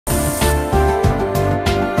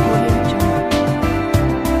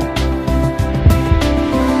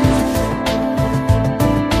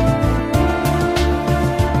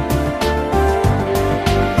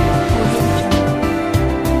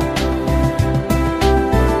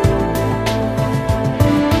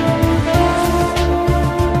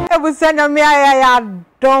busanya me ya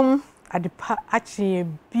dom adepa achi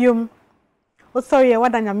biom. O sorry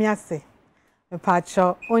wadanya me ase. Me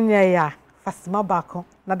pacho onye ya fasima bako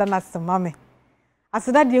na dana sema me.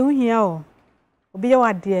 Aseda de uhia o. Obi ye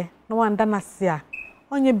wade na wanda na se a.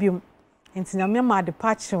 Onye biom. Enti nyame ma adepa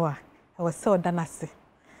achi wa. E wo se odana se.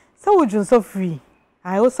 Se wojunso free.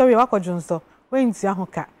 I o sorry wakojunso. We nti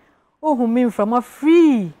ahoka. Ohu me from a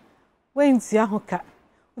free. We nti ahoka.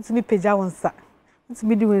 Utimi peja wonsa.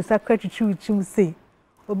 Utimi di wonsa kwatwitwi uchim say.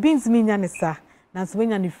 Obi ntimi nya ne sa. Na so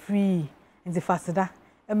nya ne free. Nti faseda.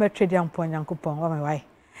 E me trade ampo nyankopon wa me wai.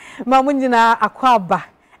 Ma munyina akwaba.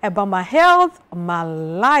 Eba my health, my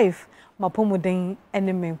life, my pomuden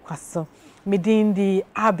enemy kwaso. Me din di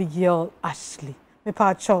Abigail Ashley. Me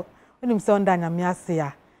pa cho. Onim se onda nyame ase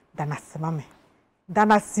ya. Danasema me.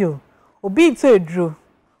 Danasio. Obi to edro.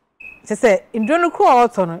 Se se indro no kro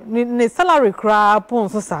auto no ne salary kra pon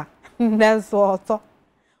so sa. Nenso auto.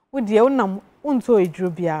 Wo de wonam unto edro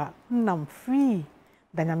bia nam free.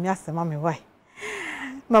 Danyame asema me wai.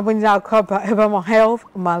 Mabunya akwaba eba my health,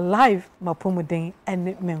 my life, my pomuden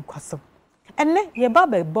ene menkwaso. Ene ye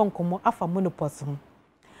baba bonkomo afa menopause ho.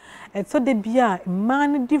 Eto de bia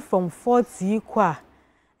man di from 40 kwa.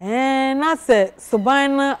 Na se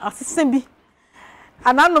soban na asesen bi.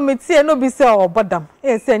 Anano metie no bi se obodam.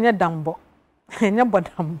 Se enye dambo. Enye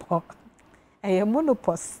bodambo. Eye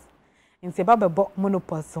menopause. Nti baba bo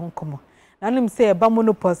menopause nkomo. Nanim se eba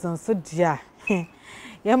menopause nso dia.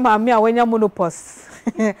 Ye maami a wanya menopause.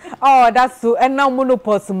 Oh, that's so. And now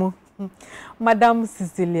menopause mu. Madam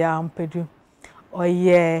Cecilia Ampedu. Oh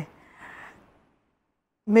yeah.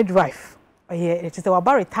 Midwife. Oh yeah. It is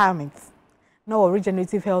about retirement. Now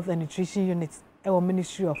regenerative health and nutrition unit. Our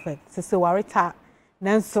Ministry of Health. So we retire.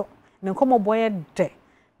 Nanso. Nankomo boy de.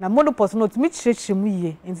 Na menopause no to me church mu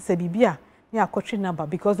ye. Nti se bibia. Ni akotwe number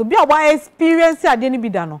because obi a wa experience ade ni bi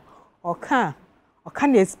da no. Oka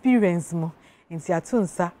the experience mo. Nti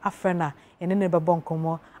atunsa afrena ene ne bebo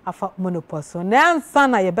nkomo afa menopause na ansa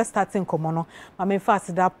na ye best starting nkomo no ma me fa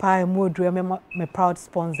asida pa mu odu me proud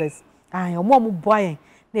sponsors omo boyen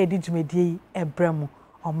na edi djumedie ebremu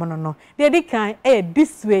omo no de edi kan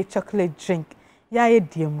this way chocolate drink ya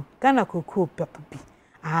ediemu Ghana cocoa pepper bi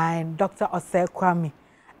Dr. Osei Kwame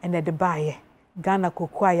ene de baye Ghana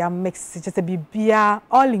cocoa ya mix just bibia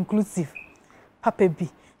all inclusive papa bi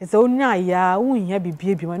ese onya ya unhia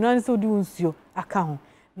bibia bi no nso di unsuo aka ho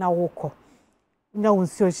na woko nya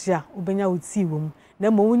unsuo hia ubenya uti wom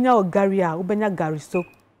na mo unya ogari a ubenya gari so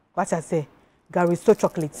what I say gari so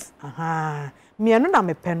chocolates me eno na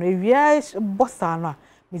me peno ewia bossa no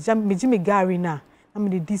me gari na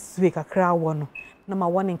me this way kakra wo no na ma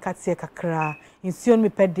won nkatie kakra nsuo me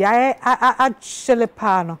pede a chele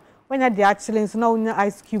pa no wenya de a chele nso na unya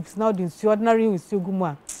ice cubes na the nsuo ordinary nsuo gumu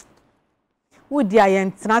a wodi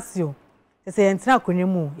ayentenasio se yentena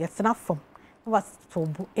konwemu yetena fom was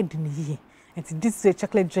tobu edini yi enti this way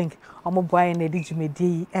chocolate drink omo boy na edi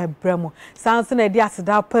jumedi ebremo sanso na edi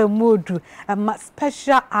aseda pa modu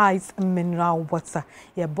special ice mineral water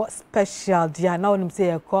ye bo special dia na onim say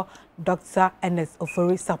yeko Dr. Ns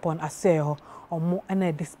Ofori Sapon aseho omo na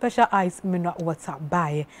edi special ice mineral water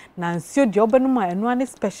bae na nsio dia obenuma eno ane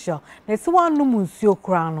special na esi wanum nsio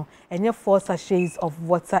kra no enye 4 sachets of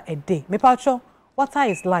water a day me pacho water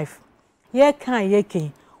is life ye kan ye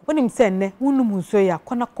ken wonim se ne wunum nsuo ya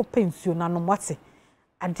kwana kope nsuo na no wate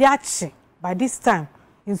ade achi by this time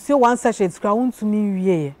nsuo one sachet kra wuntumi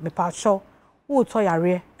wie me pacho wo to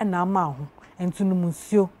yare na ama ho entunum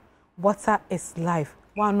nsuo water is life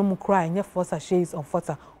wanum kra enye 4 sachets of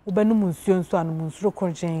water ubenum nsuo nso anum nsuo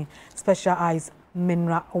korjen special ice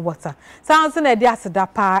mineral water sounds na dey aseda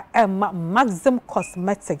pa Maxim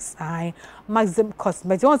Cosmetics Maxim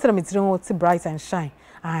Cosmetics won say me tiri ti bright and shine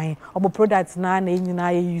obo products na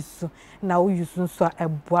enyina ye use na wo use nso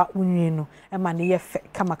eboa unwi no ma ne ye fe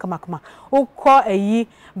kama ukọ eyi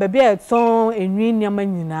baby eton enwi niam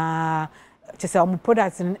nyina chese obo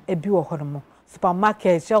products ebi wo hono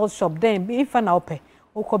supermarket shelf shop then if na ope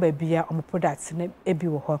ukọ baby ya obo products ebi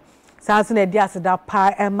wo ho sounds na dey aseda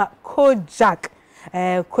pa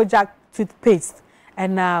Kojak toothpaste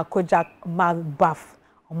and Kojak mouth bath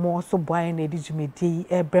omo so boy na edi jumedi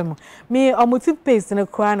ebrem me omo toothpaste na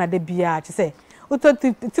kra na de bia che say uto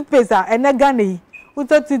toothpaste a ena Ghana yi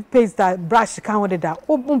uto toothpaste brush kan wo de da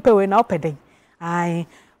umpe we na opeden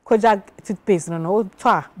Kojak toothpaste no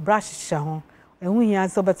to brush sha ho ehun ya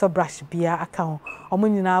so better brush bia aka ho omo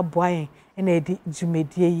nyina boy na edi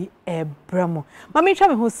jumedi yi ebrem ma me twa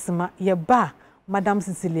me ho sima ye ba Madam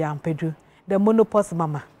Cecilia Ampedu the menopause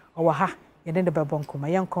mama owa ha ye den de bebonko ma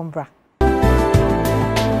yen kombra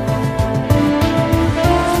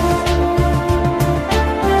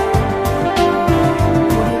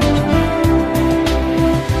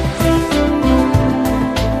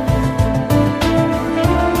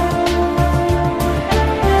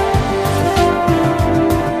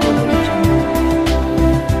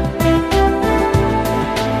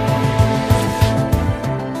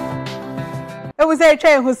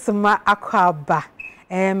twa husuma akwaba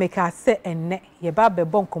make I say enne ye ba be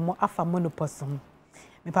bonkomo afa menopause ho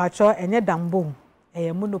me pa cho enye dambo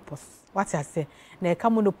menopause what I say na e ka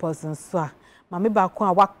menopause nso a ma me ba ko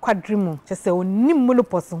a wakwadrimu che se oni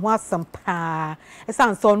menopause ho asam pa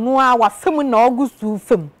esan so no a wa fem na ogusu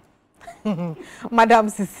fem Madam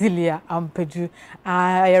Cecilia Ampeju,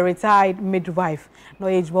 a retired midwife, no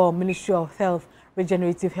age well, Ministry of Health,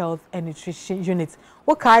 Regenerative Health and Nutrition Unit.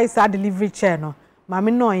 What kind of delivery channel?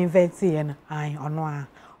 Mami no inventi yen, I ono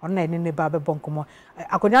any ne babe bonkomo.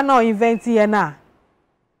 Akonya no inventi yen na.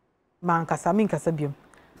 Man kasa min kasa biom.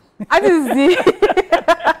 I just see.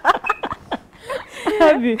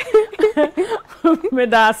 Happy. Me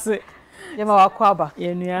dase. Yema wakwaba.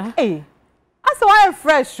 Yenua. Hey. Asa why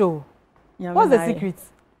fresh show? What's the secret?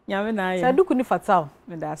 Nyame na ye. Saduku ni fatal.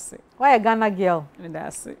 Me dase. Why a Ghana girl? Me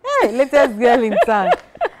dase. Hey, latest girl in town.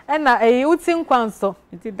 And na utin kwanso.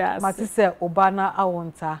 Iti dase. Mati se obana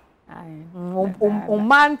awonta. Aye.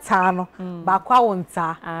 Manta no. Ba kwa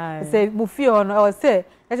awonta. Say mufi ono o say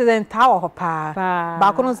e se nta wo pa.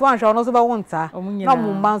 Ba ko no so anhwe ono so ba wonta. Na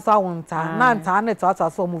mu manso awonta. Na nta na to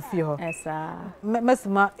so mufi ho. Esa.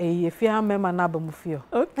 Mesuma efi ha mema na ba mufi ho.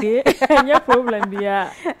 Okay. No problem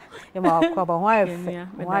bia. Ya ma kwa ba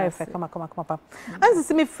why fe kama pa. Anzi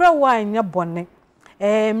se me fra wa anya bone.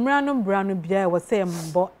 Mrano bia wo say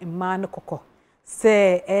mbo mma ne kokko.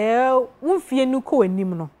 Se wonfie nu ko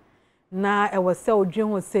anim no. Na wo say odwen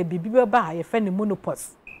wo say bibi beba ye fe ne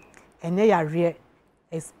menopause. Enye yare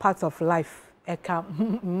is part of life. Eka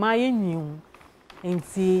my new.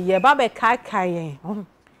 Enti ye ba be kai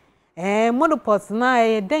menopause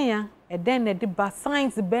na den na de ba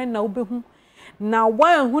signs ben na obehu. Na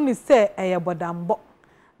wan hu ni say eye bodambo.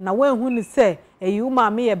 Na wan hu ni say eyi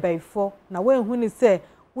uma me ye baifo. Na wan hu ni say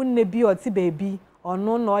wonne bi oti baby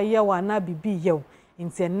ono no ye wa na bibi ye.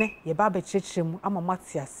 Enti ene ye ba be chechiremu ama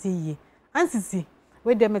mate asiye. Ansisi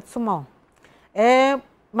we dem etuma.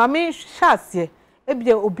 Mami shasie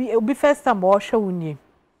ebia obi first time wo hwe wunnie.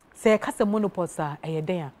 Se kasa menopause a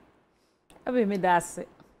eyeden a. Abi me dase.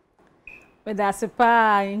 Me dase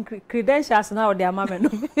pa credentials na o de ama me no.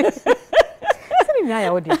 Sini nya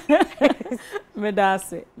ya o de. Me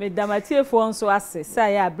dase. Me damatie fo nso ase. Sa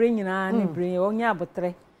ya bring nyina ne bring onya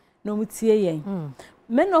abotre no mutie yen.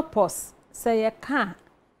 Menopause se ye ka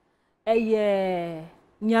eye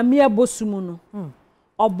nyame abosumu no.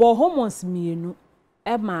 Obo hormones mienu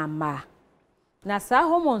e mama. Na sa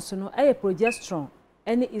hormones no eye progesterone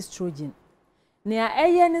ene estrogen. Na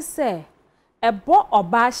eye ne se ebo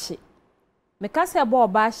obahye. Meka se ebo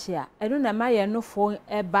obahye a eno na ma ye no fo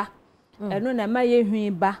eba. Eno na ma ye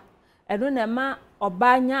hwi ba. Eno na ma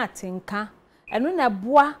oba nya atenka. Eno na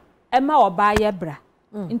boa e ma oba ye bra.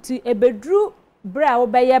 Nti ebedru bra wo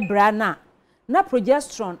be ye bra na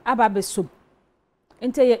progesterone aba besom.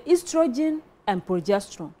 Nti ye estrogen and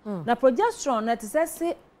progesterone. Na progesterone na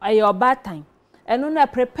tse aye oba tan. Eno na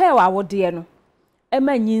prepare wa wode no.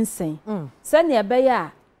 Ema nyinsen. Se ne ebe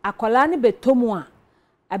ya akola ne betomu a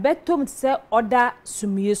abetom tse oda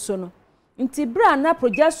sumie so no. Nti bra na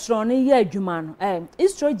progesterone ye adwuma no.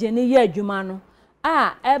 Estrogen ye adwuma no.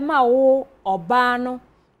 Ema wo oba no.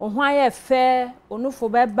 Ohwa ye fe, onufo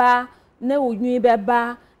beba, ne onwi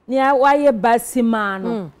beba, ne waye basima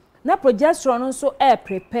no. Na progesterone nso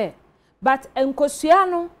prepare. But enkosua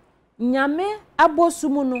no nyame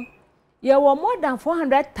abosumu no ye wo more than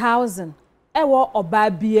 400,000 ewo oba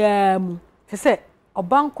bia mu. Say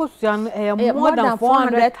oba nkosua no more than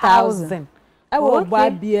 400,000 ewo oba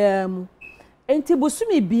bia mu. Enti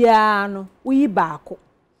busumi bia no uyi baako.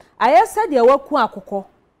 Ayesa de waku akokọ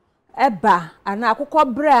eba ana akokọ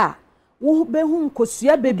bra wo behu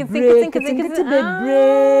nkosua bebre kitikiti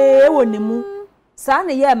bebre ewo nemu. Sa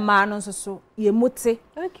na ye ma no so ye muti.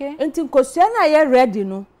 Okay. Enti nkosua na ye ready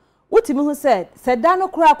no. Wotimi hu se da no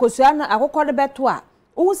kura akosua na akokọ de beto a.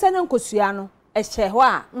 Wo se na nkosua no ehye ho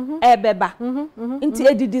a ebeba. Nti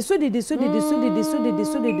edidi so.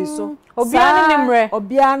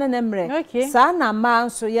 Obia ne nemre. Okay. Sa na ma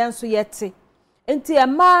nso ye nso yete. Nti e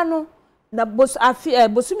ma no na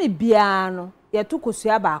bosumi bia no ye to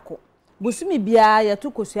kosua baako. Bosumi bia ye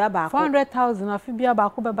to kosua baako. 400,000 afi bia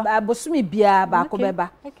baako beba. Bosumi bia baako beba.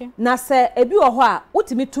 Okay. Na se ebi wo ho a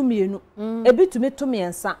wotimi tumienu. Ebi tumi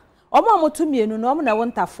tumiensa. Omo tumienu no omo na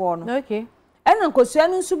wontafo no. Okay. Ena nkosua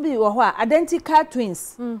no nso bi wo ho a identical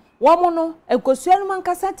twins. Womo no nkosua no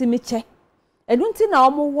mankasa timi che. Edunti na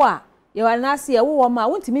omo wo a ye wanase ye wo ma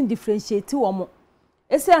wontimi differentiate womo.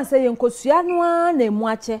 Ese anse ye nkosua no a na emu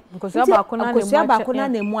ache. Nkosua baako na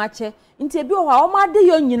na emu ache. Nti ebi wo ho a omo ade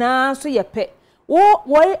yo nyina so ye pe.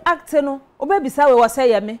 Wo act no obebisa we wo se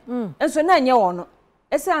ye me. Enso na enye wo no.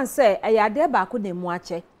 esan say ayade ba ko na mu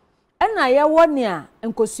ache na ye woni a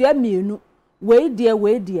nkosua mienu we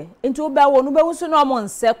die enti oba wo no be wuso na omo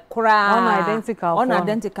nse kura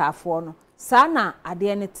unidentical for no sa na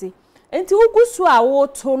ade ne ti enti ugusu a wo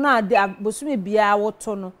to na ade abosumi bia wo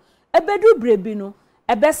to no ebedu brebi no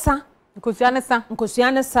ebesa nkosua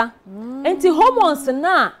ne sa enti hormones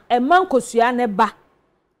na ema nkosua ne ba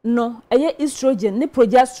no eye estrogen ne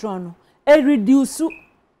progesterone no e reduce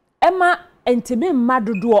ema entime mma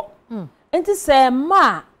dodo enti se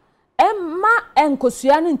ma emma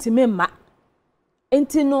enkosua ne ntime mma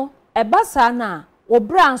enti no ebasa na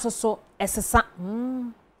obra nsoso esesa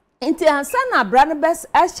enti ansa na bra ne bes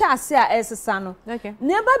ehya ase a esesa no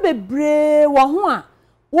ne ba bebre wo ho a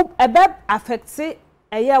ebe affect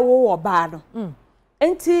eye wo ba no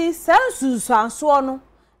enti sensu anso no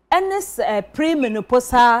ene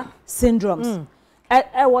premenopausal syndromes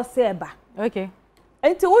wo se eba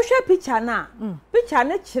enti wo hwe picture na picture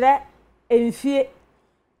ne kire enfie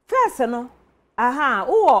first no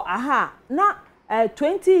na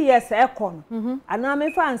 20 years ekon ana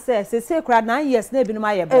me fan say kra 9 years na ebinum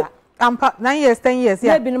ayebra ampa 9 years 10 years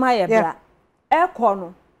na ebinum ayebra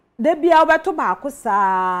ekon de bia obeto ba ko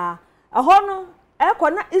saa aho no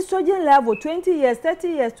ekon na estrogen level 20 years 30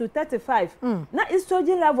 years to 35 na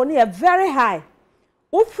estrogen level na very high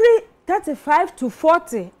free 35 to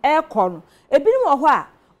 40 ekon ebinum oho a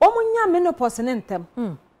omunya menopause ne ntem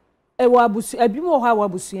ewa abusu ebinum oho a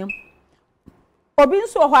wabusuam obi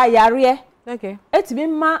nso oho a yare etimi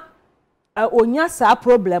ma onya sa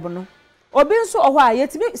problem no obi nso oho a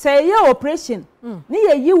yetimi say ye operation ni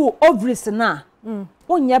ye yi wo ovaries na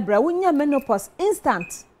wonya bra wonya menopause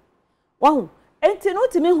instant wahu enti no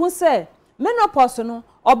timi hu say menopause no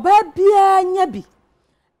oba bia nya bi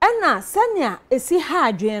ena sania esi ha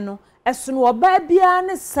adwen no eso no oba bia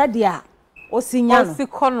ne sadia osinya no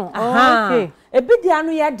osikono ebi dia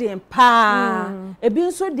no ye den pa ebi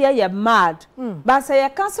nso dia ye mad ba say ye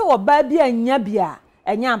kan se oba bia nya bia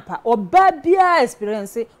enya mpa oba bia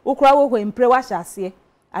experience ukura wo impre wa hyase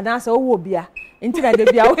ana se wo bia enti na de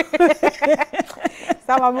bia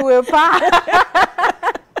sama mi we pa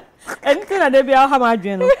enti na de bia ha ma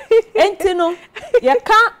adwen no enti no ye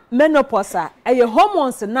ka menopause eye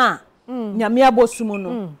hormones na nyame abosumu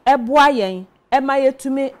no eboa yen ema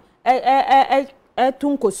yetumi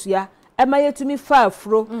tunkosua ema yetumi fa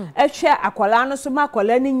afro ehwe akwala no so ma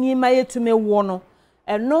akwala ni nyi ma yetumi wo no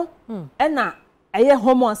eno ena eye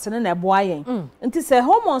hormones ne na eboa yen nti se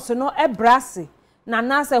hormones no ebrase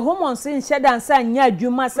na se hormones nhye dansa nya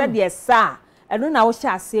adwuma se de sa eno na wo hye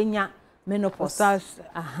ase nya menopause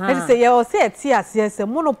eti se ye o se eti ase se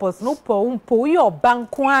menopause no po ye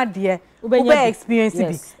obanko ade ube experience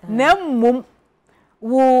bi na mum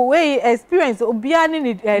wo experience obia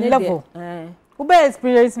ni level ube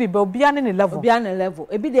experience bi obia ni level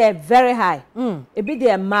ebi dey very high ebi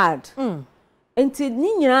dey mad enti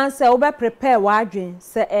ni nyina se obe prepare wadwen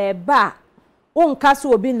se eba wonka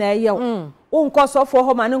so obi na eye wonko so for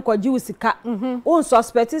home an nko ji usika won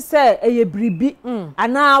suspect se eye bribi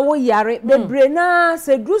ana wo yare bebre na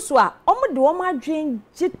se druso a omde wo madwen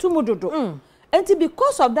gitumudodo enti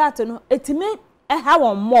because of that no etime ha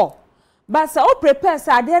won more but se o prepare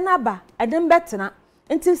se ade na ba edem betena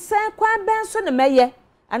enti se kwa ben so ne meye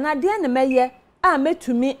ana de ne meye a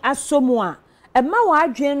metumi asomu a ema wa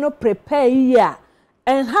adwen no prepare ya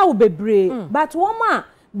en how bebre but woma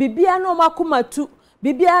bibia no makomatu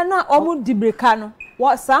bibia na omu dibreka no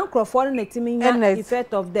what sankrofo na timi nya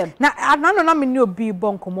effect of them na anano na me ni obi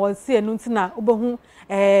bonkomo se enu ntina obehu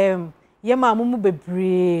yema amumu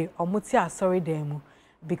bebre omuti asori dem mu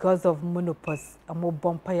because of menopause omo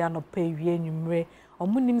bompa ya no pa wie nwumre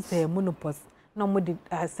omunim se menopause na omo di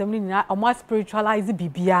assembly na omo spiritualize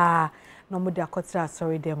bibia na omo di akotira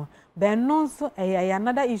asori dem ben no so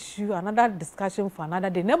another issue, another discussion for another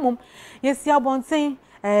day nemum yesi abonten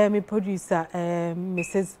me producer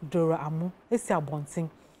Mrs. Dora Amu esi abonten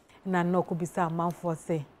na no ko bisa amanfo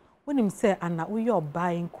say wonim say ana wo ye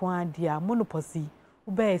oba nko ade a menopause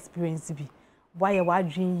ube experience bi why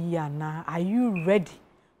wadwen yi ana are you ready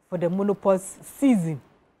for the menopause season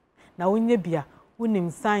na wonye bia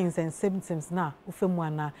wonim signs and symptoms na ufemu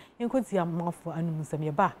ana enkoti amanfo anum sam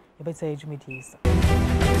ye ba ye beta ejumedi isa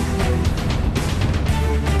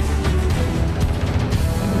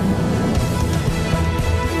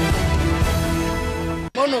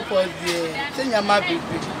menopause senya ma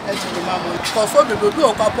bibi esi mama ko so do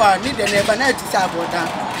okwapo a ni de never na ti sa boda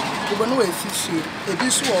ubo no we fishi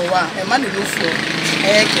ebi so wo a e ma ne no fo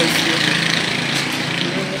e kesi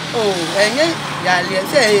ya le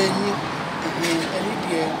se eni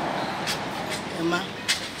de e ma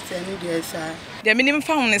any dear sir. The minimum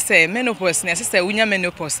found say menopause na say unya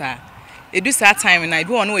menopause a. Edu sa time na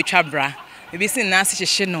ibi ono etwa bra. Ebi sin na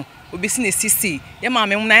se no, obi sin esisi. Ye ma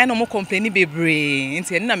me na ye no mo complain bebre.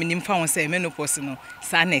 Nti na minim found say menopause no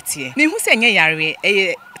sa netie. Me hu say nye yare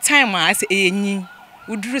time a say enyi.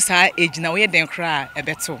 Uduru sa age na wo ye den kra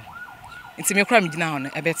ebeto. Nti me kra me gina ho no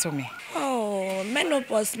ebeto me. Oh,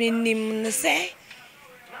 menopause minim no say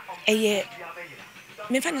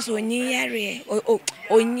me fa no so onyi yare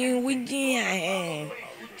onyi wunyi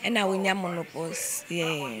na wonya menopause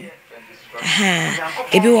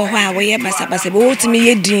ebi wo ho a wo ye basa be wo timi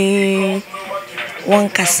ye din won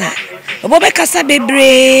kasa obo be kasa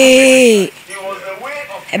bebre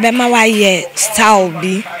ebe ma wa ye style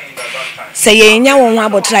bi se ye nya won ho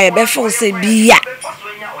abotra ye be fo se bia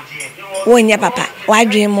wonya papa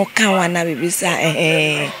wadwe mo kan wana bebisa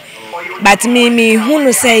but me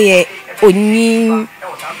hunu say ye onyi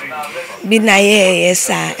binaye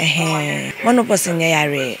yesa menopause nya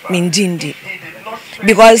yare mindindi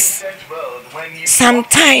because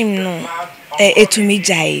sometime no etumi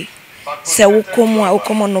jai se wokomo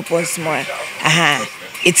menopause mo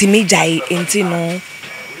etimi jai enti no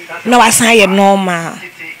na wasan ye normal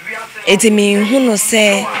etimi hunu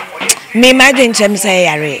say me imagine chem say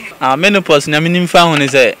yare menopause na minim fa ho ne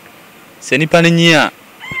se nipa nyi a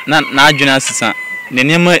na adwena sisa ne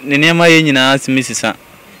nema ye nyina asimi sisa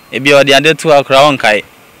ebi odi ade to akra wonkai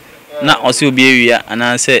na osi obi ewia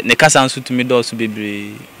ana se ne kasa nso tumi do so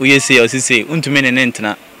bebre oyese osise untumi ne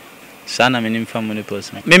ntena sana minim fa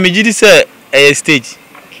menopause me megidi se stage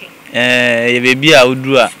ye bebi a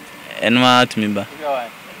oduru a eno atumi ba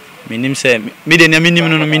minim se me de na minim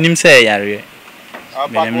no minim se yare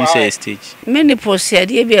me say stage menopause ya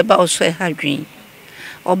dey be about so hadwin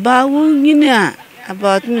oba wo nyina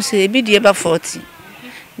about me say be dey about 40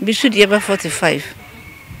 be should dey about 45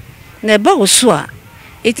 na ba wo so a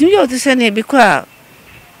etimi yo to say na be kwa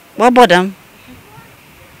wo bodam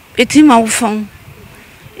etima wo fon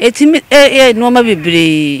etimi no ma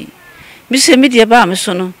bebre me say me dey ba me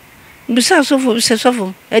so no be say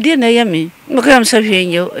sofo e dey na ye me mo ka am sa hwe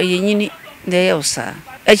nyo nyini na ye osa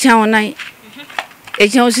e chan wonan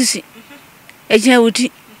ejan osisi ejan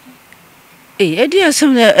wuti edi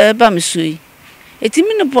asem na ba mesui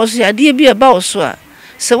etimi no poso ya de bi e ba oso a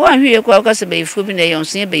se wa hwe kwa ka se be ifu bi na ye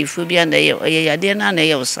onse be ifu bi na ye ya de na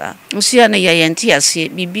ye osa nso ya na ye yenti ase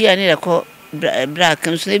bibia ne rekọ bra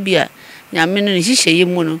kan so bi a nyame no hihye ye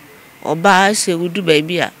mu no oba se wudu ba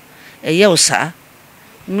bi a ye osa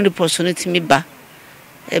mu ne poso no timi ba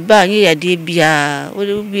e ba nye ya de bia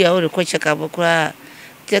wo bi a wo rekọ check up kwa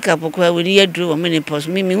take up kwa we need do menopause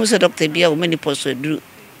me who say doctor bia o menopause do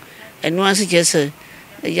eno anse jese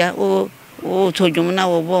ya o to dwom na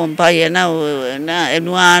wo bo mpa ye na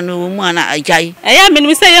eno anu mu ana ajai ya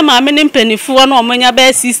me say ye ma me ne mpanifuo na omonya ba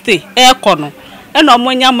 60 ekọ no na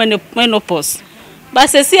omonya menopause ba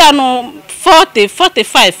se si ano 40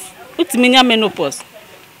 45 utimi nya menopause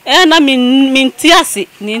na min tiase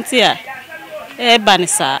ni ntia ba ni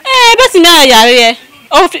sa be si nya yare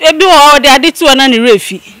ebi wo de ade tu na ne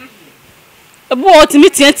refi ebi wo timi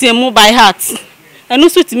tiatia mu by heart enu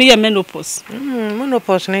so timi ye menopause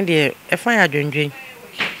menopause ne de e fa ya dwendwen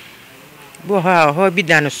bo ha bi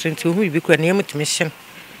dan so nti hu bi kwa ne mutimi hyen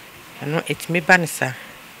eno etimi ba ne sa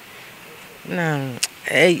na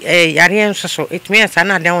yare nso so etimi asa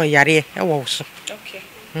na dan wo yare e wo so okay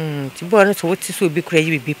ti bo no so woti so bi kwa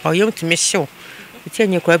yi bi pa yo mutimi hyew ti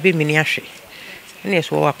anye kwa be mini ahwe ne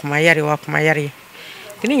so wa kuma yare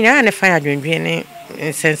Tini na ne fa ya dwendwen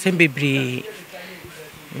ne sense bebre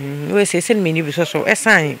we se meni bi so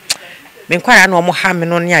esan me kwara na omo ha me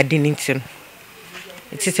no ne ade ni ntin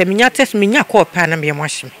ti se minya test minya ko pa na me mo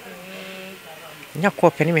ahye nya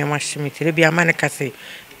ko pa ne me mo ahye ti bi ama ne kase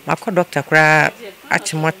makọ doctor kra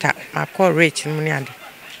achimota makọ rich mu ne ade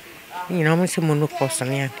ni na mo se menopause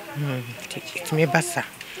ne ade ti me basa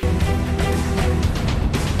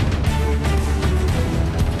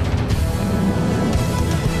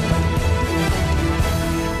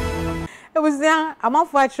Ebuzia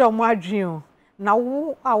amafo achire omo adwen na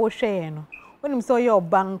wo a wo hwe no wonim so ye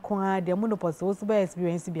obanko a de menopause wo so ba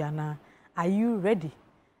experience bia na are you ready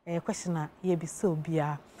question ye bi so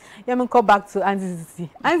bia ye me call back to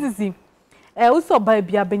Anzizi wo so ba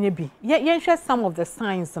bia benye bi ye hwe some of the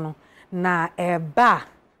signs no na ba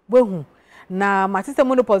wehu na matise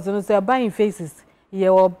menopause no so ba in phases ye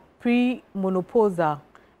o pre-menopausal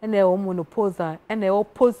and ye o menopausal and ye o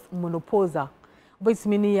post-menopausal but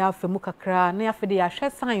mini ya femu kakra na ya fede ya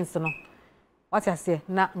hwe science no what I say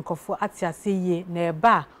na nkofo atiase ye na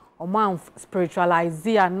eba o man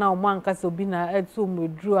spiritualize ya na o man kase obi na etu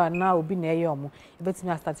medru na obi na eye omo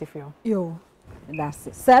ebetimi start if yo that's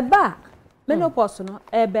it seba menopause no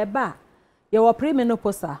ebeba ye wo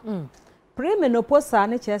premenopause premenopause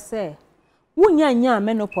ne che se wunya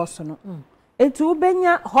menopause no enti wo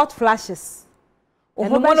benya hot flashes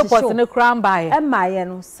menopause ne kram bae e maye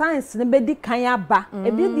no science ne bedi kan aba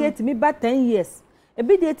ebi de etimi ba 10 years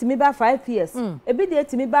ebi de etimi ba 5 years ebi de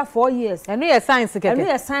etimi ba 4 years eno ye science keke eno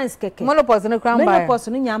ye science keke menopause ne kram bae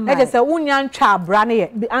menopause ne nyamba e de se wunya ntwa bra ne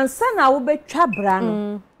ye ansa na wo betwa bra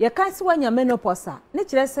no ye kan se wanya menopause ne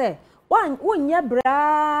kire se wonya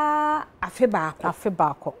bra afe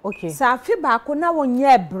baako okay sa afe baako na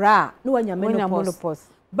wonya bra na wanya menopause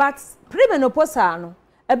but premenopause no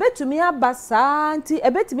ebetumi aba santi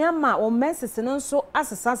ebetumi ama o menses no nso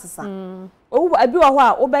asesa owu abi wo ho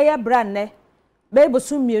a obeye bra ne be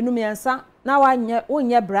bosu mienu miensa na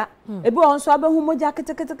wonya bra ebi wo nso abehu moja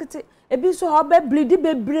ketekete ebi so ho be bleed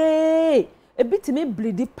bebre ebitumi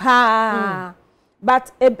bleed pa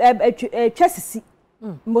but twesisi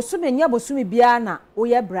mbosumi nya bosumi bia na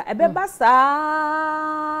woye bra ebeba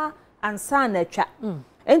sa ansa na twa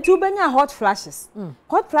enti ubenya hot flashes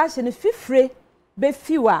hot flash ne fifre be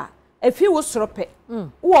fiwa efi wo sorope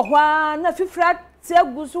wo hwa na fifra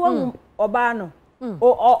tiaguso wo oba no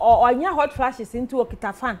anya hot flashes into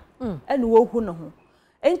okita fan ene wo hu no ho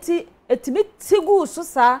enti etimi tigu so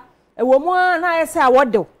sa ewo mu na yese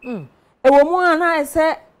awodew ewo mu na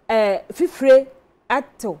yese fifre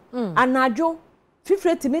ato anajo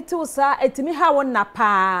fifre timiti sa etimi ha wo na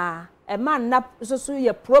pa e man na so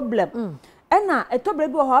ye problem ena etobre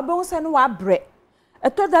bi ho abehu se no wa bre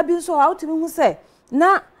etoda bi so ha utimi hu se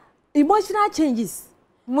na emotional changes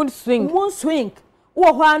mood swing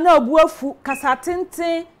wo ho na abuafu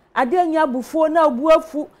kasatenten ade anya bufo na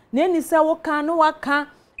abuafu na eni se wo kan no waka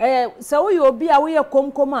se wo ye obi a wo ye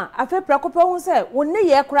komkom a afa prakopa hu se wo ne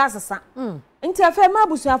ye kura asesa nti afa ma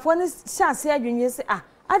busuafo ne hyase adwenye se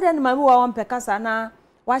ade ne mami wa won pekasa na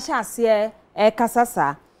wa hyase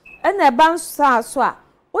kasasa ena e ban so a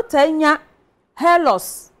utanya hair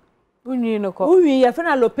loss unyi no ko unyi ye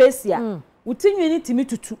fena alopecia utinyi ni timi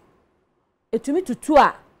tutu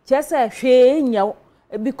a chese hwe nya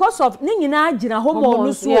because of ni nyina agina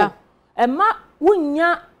hormone so ema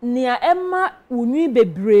wunya nia ema unyi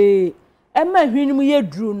bebre ema hwinum ye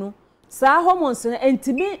duru no sa hormones no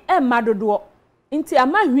entimi ema dodo nti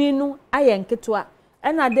ama hwinu aye nketo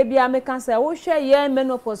ena de bia me kan say wo hwe ye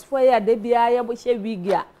menopause for ye de bia ye bo hwe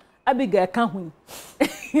wig a abiga ka hu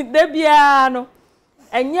de bia no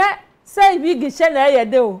enye say wig hwe na ye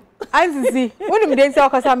de o Azizi woni me dey say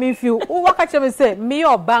okasa me feel wo waka che say me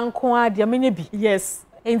obanko a de me bi yes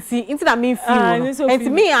enti na me feel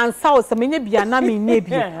enti me ansa o say me bia na me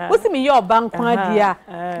bia wo si me obanko a de a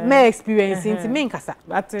me experience enti me nkasa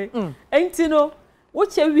ate enti no wo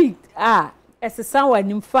che wig esesa wa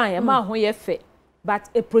nim fine ma ho ye fe but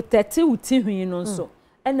a protective uti hwin no so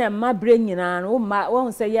ena ma bre nyina no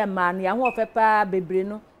wo say ye ma na ho fepa bebre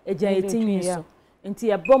no ejan etinwi so nti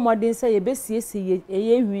ya bomodin say ye besiesie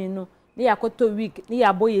ye hwin no ne yakoto week ne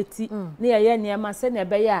ya boyeti ne ye niam se na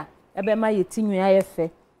ebe ya ebe ma yetinwi aye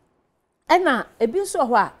fe ena ebi so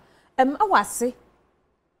ho a awase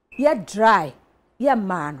ye dry ye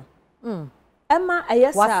ma no ema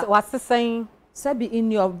ayesa wasesen sabi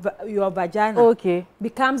in your vagina okay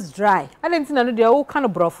becomes dry adentina no de wo kan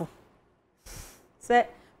brofo say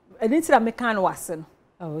adentina me kan wase no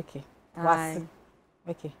oh okay wase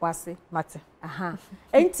okay wase mate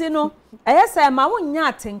enti no ayesa ma wonya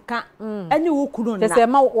atenka ene wo kunu na se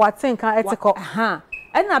ma watenka etiko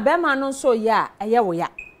ena be ma no so ya eye wo ya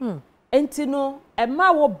enti no e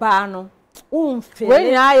ma wo ba no unfe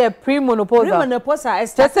when ya ye premenopause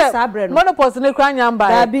sabre no menopause ne kra nyamba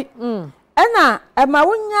dabi ena e ma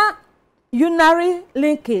wonya urinary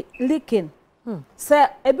leaking se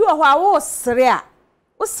ebi wo ho a wo sere a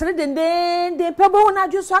wo sere de pebo na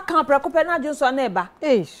dwuso aka prakope na dwuso na eba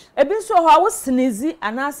ebi so ho a wo sneeze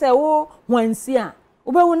anase wo hwansi a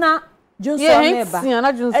wo be na dwuso na eba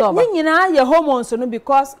ni nyina ye hormones no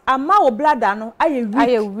because ama wo bladder no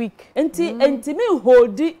aye weak enti me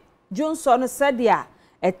hold dwuso no said ya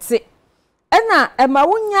ete ena e ma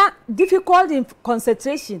wonya difficult in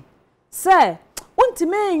concentration say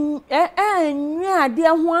untime enwa ade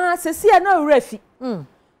ho a sesia na urafi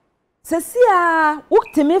sesia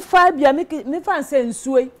uktime fa bia me fa nse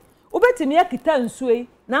nsuoi ubetime akita nsuoi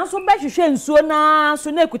na nso be hwehwe nsuo na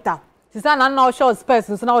so na ekuta sisa na na show space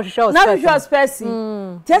nso na show space na show space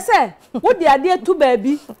tese wo de ade tu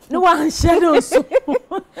baabi ne wa hye no nso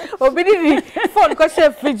obi ni phone ko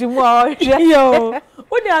share fridge mu a yo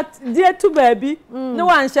wo de tu baabi ne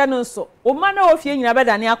wa hye no nso o ma na ofie nyina be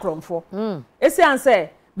dane akromfo esi anse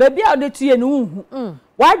baabi a wo de tu ye no hu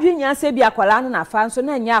wadwe nya se bi akwala no na fa nso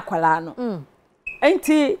na nya akwala no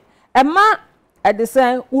enti ema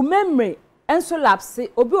edesen wo memory enso lapse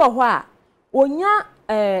obi wo a onya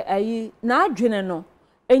ayi na adwene no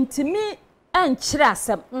entimi enkyere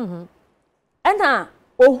asem ena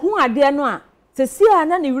ohun ade no a sesi a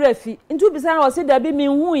na ne wurafi ntu bisa na wo se da bi mi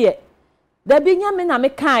hu ye da bi nya me na me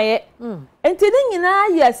kaaye enti ne nyina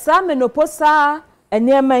ye sa menoposa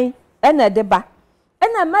eneman ena de ba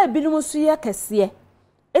ena ma ebinum so ye kese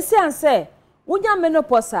esi anse wonya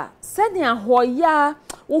menoposa sedi ahoya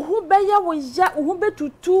wo hu be ye wo ya wo hu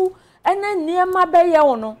betutu ena niema be ye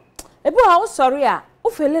wo no ebi wo sorry a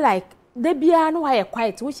wo feel like de bia no why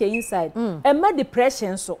quiet wo she inside ema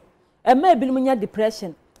depression so ema ebinum nya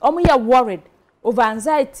depression omo ye worried over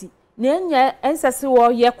anxiety na enye ensese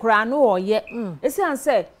wo ye kra no wo ye esi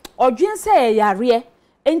anse odwen se ye yare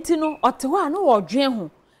enti no oteho a no wo dwen ho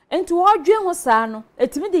enti wo dwen ho saa no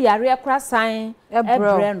etimi de yare kra san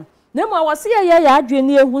ebre no na mo wo se ye ya adwen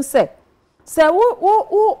ne ehu se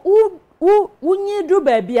wo nyi du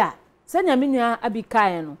ba bia se nya menua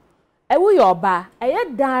abikae no ewo ye oba eye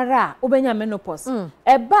dara obenya menopause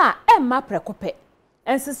eba emma prekope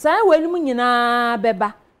ensesan wenum nyina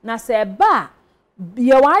beba na se eba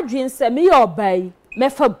ye wadwen se me ye oba yi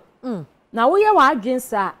mefam na wo ye wadwen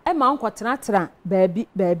sa e ma nkotena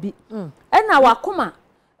baabi na wakoma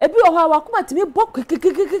ebi oho wakoma timi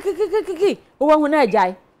bokikikikikiki wo hu na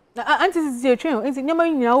ajai anti si twen anti nyama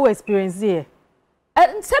nyina wo experience here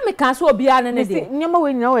se me kan so obi ane ne de nyama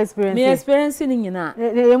we nyina wo experience me experience ni nyina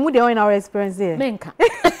e mu de wo na wo experience here menka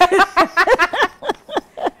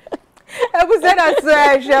I said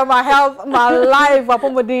that share my health, my life,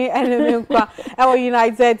 apomodi enemy kwa. Our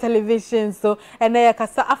United Television so and na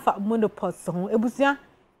kasa afa menopause ho. Ebusia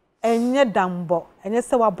enye dambo, enye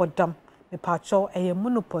se wabodam. Me pacho eye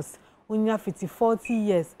menopause. Unya 40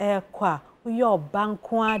 years kwa. Uye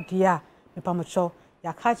obanko adia. Me pamocho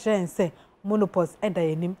ya ka kire nse menopause eda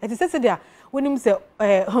yenim. Eti se dia wonim se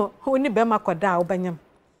oni be makoda obanyam.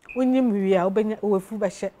 Unyim wi a obanya owefu be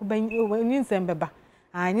hye obanyin nsem beba.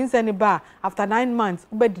 Anyin send ba after 9 months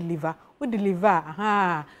ube deliver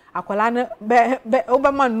akwala ne be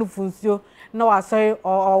ube man no funsuo na wa sorry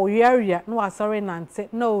o area na wa sorry nante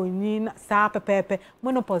na onyi sa pepepe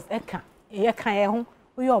menopause eka ye ho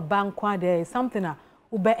we your bank there is something that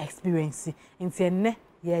ube experience nti enne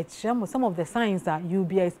ye chemo some of the signs that you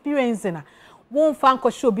be experiencing won fan ko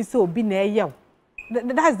show bi so obi na eyew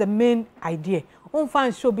that's the main idea. On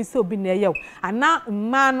fan show be so be near you. And now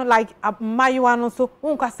man like my one so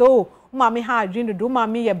unka so mommy ha dream do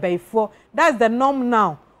mommy ye before. That's the norm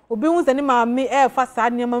now. Obi won say ni mommy e fa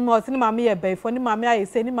sad ni mommy say ni mommy ye before ni mommy I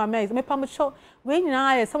say ni mommy is me pam show we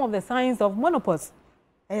nyina some of the signs of menopause.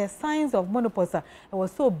 Signs of menopause. It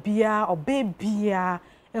was so bia or babya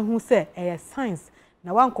and who say signs.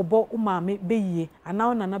 Na wan ko bo mommy be ye and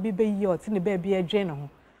now na be ye or tin baby e dwen ho.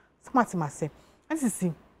 Smart ma say.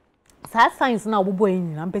 Ansisi sa science na wo boy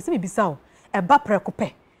nyina mpese bibisa o eba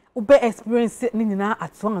prekope wo be experience ni nyina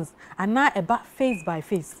at once ana eba face by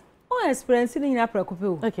face o experience ni nyina prekope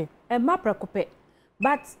o okay ema prekope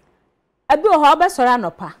but abi o ho be sora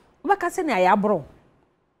nopa wo be ka se na ya bro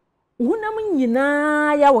hunam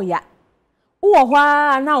nyina ya wo ya wo ho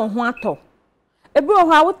a na wo ho ato ebi o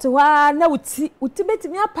ho a wo te ho a na wuti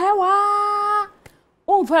betimi apai wa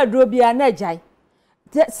o mfa duro bia na ajai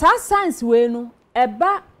sa science we no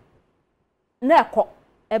eba na ekọ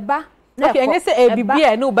eba na okay and say e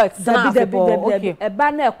bibia no but okay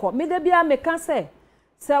eba na ekọ me de bia me kan say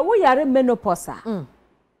wo yare menopause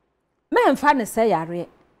me mfa ne say yare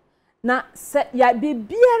na say ya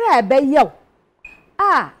bibiara ebe yew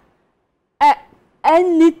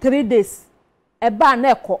any 3 days eba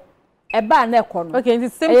na ekọ no okay the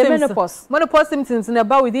symptoms menopause symptoms na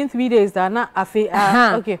about within 3 days that na afi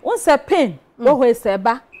okay won say pain wo ho say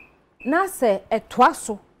eba na say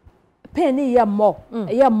etoaso pain ye more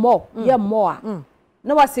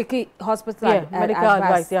no was sick hospital medical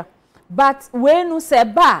advice yeah but when you say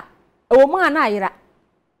ba e wo ma na ayira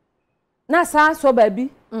na sa so ba bi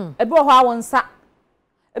e bi ho awonsa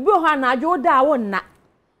e bi ho na adwo da wo na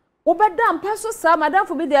wo beda mpa so sa madam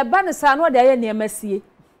fo bi de ba ne sa no de aye ne masie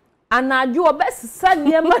anadwo obesisa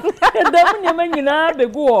ne ma dem ne ma nyina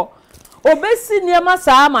begu obesi ne ma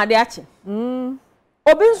sa ma de ache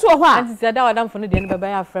obi nso ho a anti say da wadam fo no de ne beba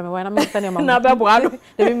ya frame we na me sane ma na bebo ado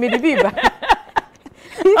de me de biba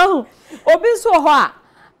obi nso ho a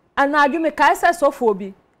anadwo me kai say so fo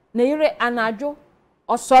obi na yire anadwo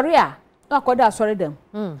osori a akoda asori dem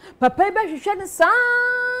papa be hwehwe ne sa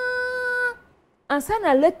ansa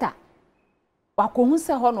na later wakohu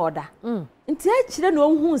se ho na oda nti a kire na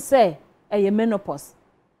ohun se eye menopause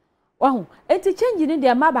wahu enti change ni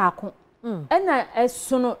de ma baako ena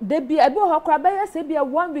esono de bia ebi ho kra be say bia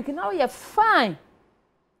 1 week now you fine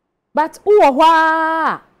but wo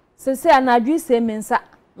ho se anadwi se mensa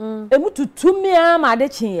emu tutumi ama de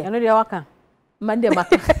chinye eno de waka ma de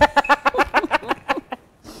maka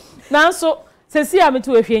nanso se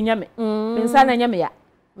ametu ehwe nyame mensa na nyame ya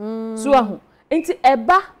so ahu enti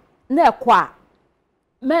eba na ekwa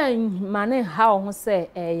man mane ha ho se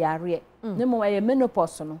yare ne mo ye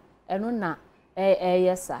menopause no eno na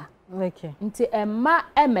yesa okay nti emma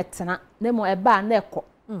emetena ne mo eba na ekọ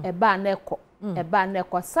eba na ekọ eba na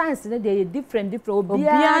ekọ science ne dey different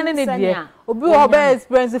obia ne dey obi ho be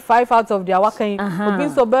experience 5 out of their wakan obi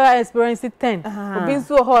so be experience 10 obi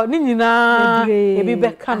so ho ni nyina ebi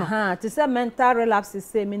be ka no to say mental relapse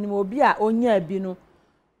say minimum obi a onya bi no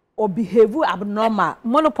o behave abnormal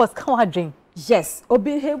menopause kan wa dwen yes o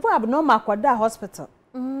behave abnormal kwada hospital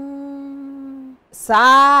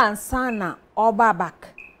sa sana oba back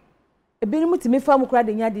ebi mu timi fam kura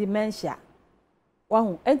de nya dementia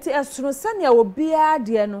wahu enti esoro sane a obi a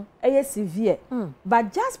de no eye severe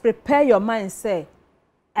but just prepare your mind say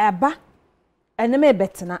eba eneme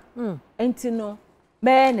betena enti no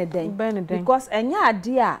be ne den because enya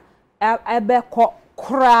ade a ebe ko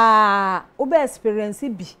kra obe experience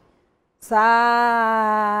bi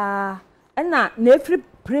sa na every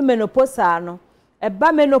premenopause no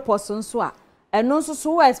eba menopause nso a eno nso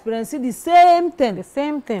so we experience the same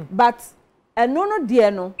thing but eno no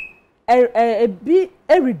de no bi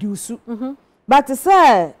reduce but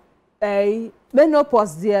say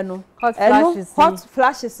menopause de no hot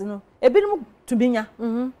flashes no ebi no tubinya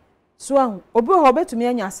so ahu obi ho betumi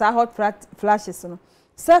anya sa hot flashes no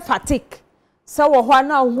say fatigue say wo ho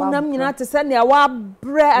na honam nyina te say ne wa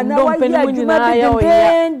bre ana wa ya adwuma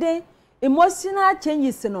bende emotional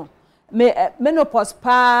changes no menopause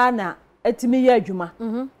pa na etimi ya adwuma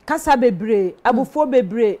kasa bebre abufo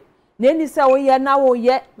bebre na eni se wo ye na wo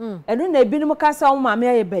ye eno na ebinim kasa wo ma me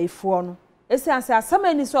ye baifo no esi anse asama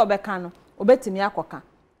eni se obeka no obetimi akoka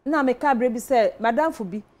na me ka bre bi se madam fo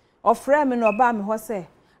bi ofre me no oba me ho se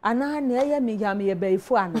ana na ye me ya me ye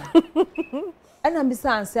baifo ana ena bi se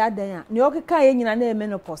anse adan a ne okeka ye nyina na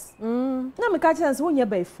menopause na me ka chance wo nye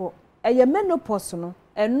baifo eye menopause no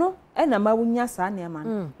eno ena ma wunya sa na ma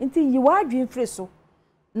nti yi wadwen firi so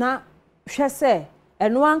na hwe se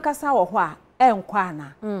eno ankasa wo ho a enkwa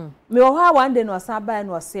ana me wo ha one day no saba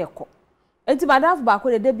na ose ekọ enti madam ba ko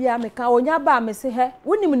de bia me ka onya ba me se he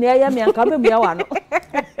wonim na ye me anka be me wa no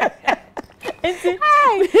enti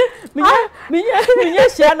minya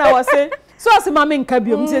share na wose so ase ma me nka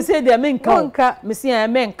biom se de me nka me se ya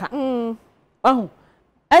me nka ahu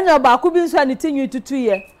ena ba ko bi nso ani tinyu tutu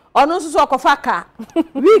ye ono nso so okofa ka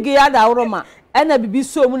wig ya da woroma ena bibi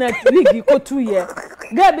so mu na wig ko tu ye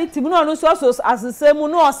ga bi timu no nso so asese mu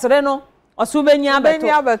no osre no oso benya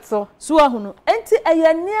beto so ahu no enti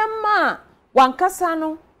eye niema wankasa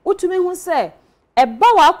no utumi hu se eba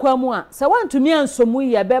wa akwa mu a se wantumi ansomu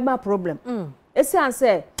ye be ma problem esi an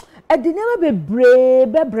se edinema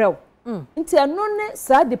bebrew nti eno ne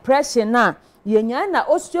sa depression na yenya na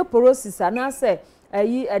osteoporosis ana se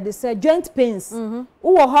ayi ede se joint pains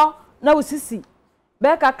wo ho na wosisi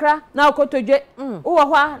be kakra na okotodwe wo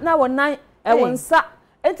ho na wonan wonsa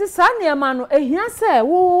enti sa niema no ehia se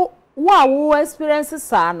wo experience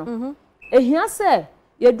sa no ehia se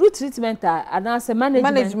ye do treatment ana se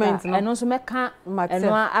management eno so meka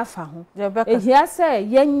eno afa ho ehia se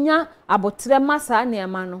yenya abotre masa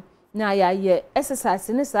niema no na ya ye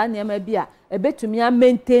exercise ne sa niema bia ebetumi a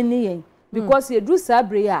maintain yen because ye do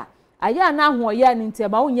sabre ya aya na ho ya ni ntia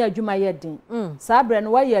ma wonya adwuma ye den sabre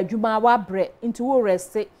no wa ye adwuma wa bre into wo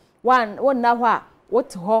rest one na ho a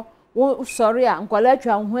wote ho wo sorry a nkola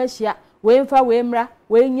atwa ho ahia we mfa we mra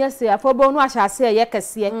we nya se afobo no ahyase ye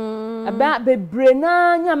kese aba bebre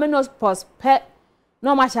na nya menopause pe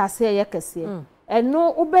no ma ahyase ye kese eno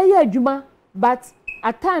ubeye adwuma but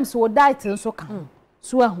at times wo diet nso kan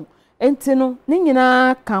so ahu enti no ni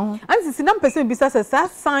nyina kan and si na person bisa say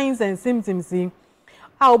signs and symptoms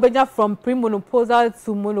how obeja from premenopausal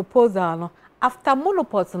to menopausal no after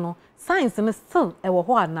menopause no signs no still e wo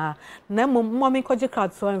ho ana na mommy koje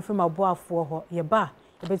crowd so en from aboafo ho ye ba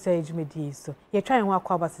e beta ejumedi so ye try ho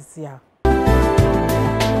akwa basisi a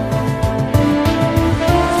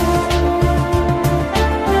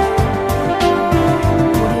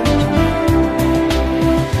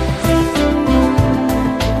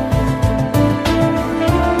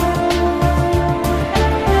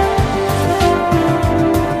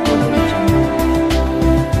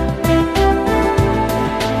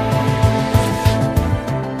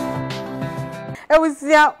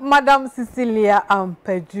Madam Cecilia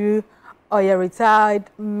Ampadu, or your retired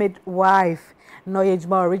midwife. no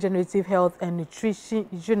ejuma regenerative health and nutrition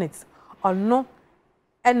unit ono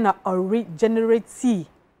na regenerative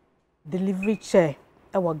delivery chair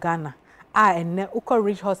e Ghana ene uko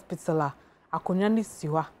Ridge Hospital a akonya ni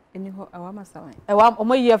siwa eni ho awamasama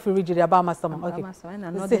omo ye free region aba amasama okay awamasama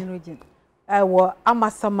na northern region wo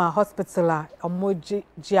amasama hospital a omo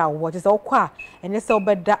ji awo je se okwa ene se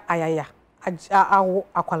obeda ayaya awo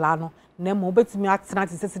akwala no na mo betumi atena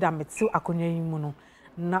te sesi da metu akonya yi mu no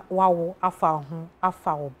na wawo afa ho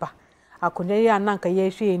afa oba akonya yi ananka ye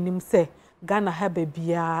hwe enim se Ghana ha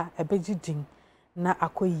bebia ebegidin na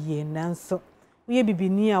akoyie nanso ye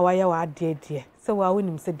bibini a waya wa ade se wa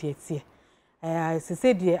wonim se de tie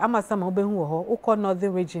se de amasama obehu wo ho ukọ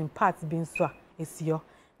northern region part bi nso a esio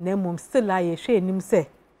na mom still a ye hwe enim se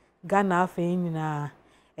Ghana afa nyina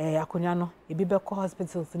akonya no ebi beko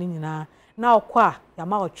hospitals ni nyina na okwa ya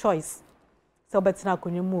ma choice se obetina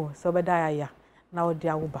akonya mu se obeda ya na odi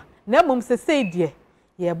awoba na mom se de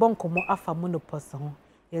ye bonkomo afa menopause ho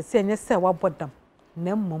ye se enye se wabodam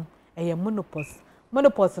na mom eye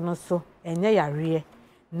menopause no so enye yare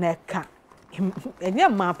na ka enye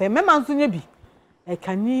ma pe mema nso nye bi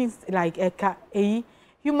eka ni like eka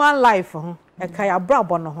human life ho eka ya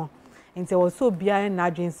brabo no ho nti wo so bia na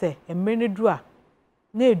adwen se emene du a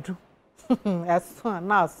na edu eso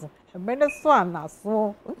na aso emene so na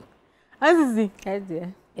aso azizi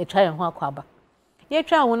e try ho akwaba ye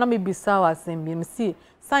try ho na me bisa wa asem bi msi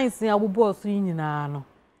science ya bobo so nyina no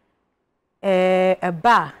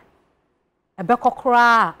eba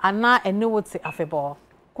kokra ana ene wote afebo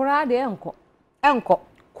kura de enko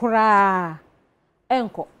kura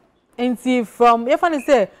enko enti from if I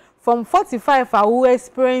say from 45 who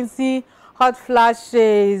experiencing hot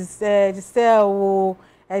flashes gisel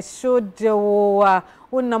showed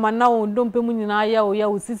unama na ndompe mu nyina ya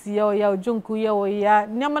usisi ya jonku ya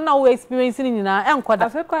nyama na wo experiencing nyina enko da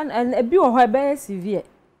afekwan ebi wo ho ebe severe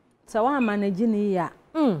so wa manage ni ya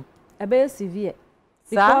ebe severe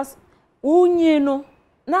because unyi no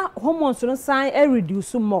na hormones no sign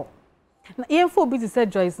reduce more na yemfo bi say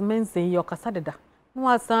Joyce Mensen yo kasa deda no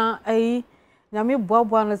asan nyame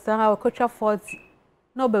boaboa no san ha kwatwa 40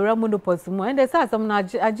 na obewra menopause mu and say asam na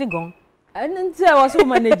agigon nti e was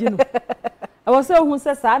manage no e was hu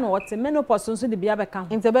say sa na wote menopause nso de bia beka ho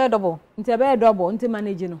nti be double nti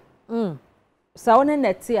manage no sa wona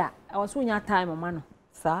neti a e was nya time ma no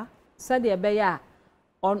sa de be ya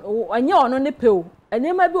onye ono ne pew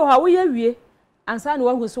enema bi ho wo ye wie ansa na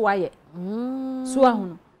wahu so waye so ahu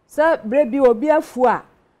no sa bre bi obi afu a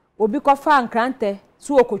obi kofa nkrante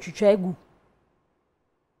so okotwitwa egu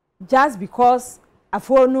just because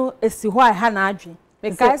afo no esi ho ha na adwe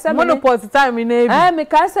me kai say menopause time na ebi me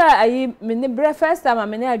kai say ayi me ne bre first time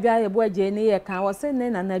me ne adwa ye bo agye ne ye kan wo se ne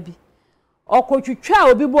nana bi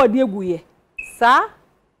okotwitwa obi bo de egu ye sa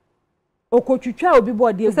okotwitwa obi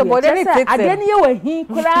bo de egu ye ade ne ye wahi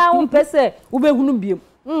kura wo pese wo behunu biem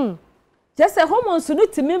jese hormones no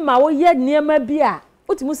timi ma wo ye niema bi a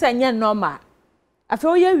otimu se nye normal afa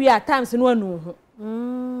wo ye wi at times no anu ho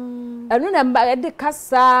enu na mba de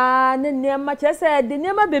kasa ne niema jese de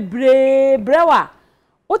niema bebre brewa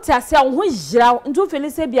oti ase a wo ho jira ntu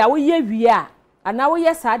feli se bi a wo ye wi a ana wo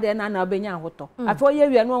ye sa de na obenya hoto afa wo ye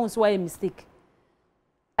wi no wo so wa mistake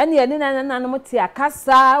ene ye na no moti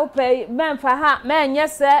akasa wo pe memfa ha menye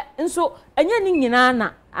se nso enye ni nyina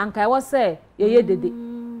na anka wo se ye dede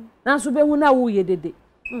na so be hu na wo ye dede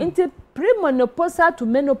nti premenopause to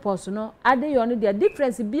menopause no ade yo no the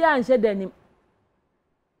difference bi anhye danim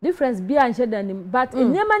but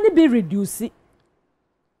enema ni be reduce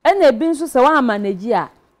ena bi nso se wa manage a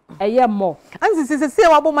eye more and say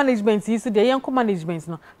wa management is the yanko management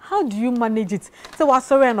no how do you manage it say wa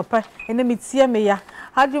sorry no pa ena me tie me ya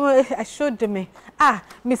how do you I showed me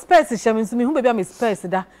me space shame nso me hu be me space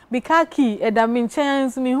da me car key e da me nchen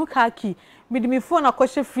nso me hu car key me di me phone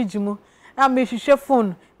akoshe fridge mu me hwehwe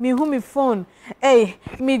phone me hu me phone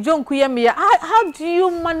me jonku ye me how do you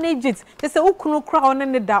manage it they say ukunu kra on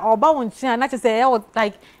ne da oba won nchen na say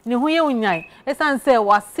like ne hu ye unyan e san say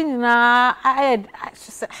wasinina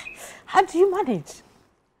how do you manage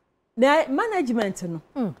the management no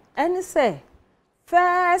and say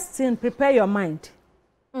first thing prepare your mind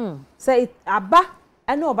say aba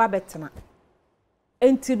and oba betena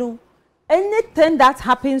enti no anything that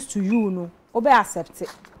happens to you no obe accept it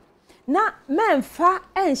na memfa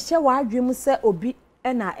enhye wadwem se obi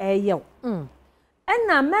na eyew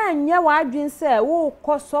na manye wadwen se wo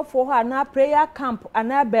kosofo ho na prayer camp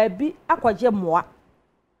ana baabi akwaje moa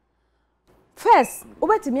first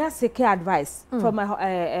obetimi aseke advice from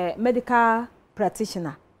a medical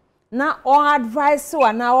practitioner na on advice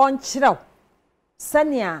wa na on kirew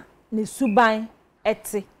sania ne suban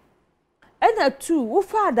ete ena 2 wo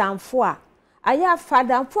fadamfo a aya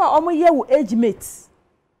fadamfo a omo ye wo age mate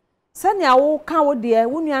sani awo kan wo de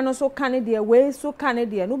wo nua no so kan de we so kan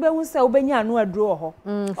de no be hu se wo benya anu aduro ho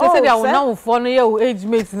se de wo na wo fo no ye wo age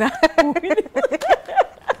mate na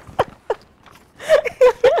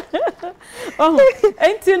oh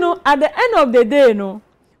enti no at the end of the day no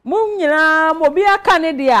mo nyina mo bi aka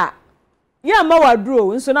ne de a ya ma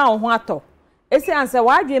waduro nso na wo ho ato esi anse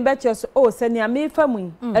wadwen be che so oh sani ame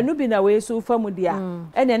famu enu bi na we so famu de a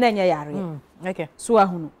ene na nya yare okay so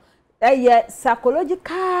ahunu eye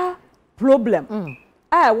psychological problem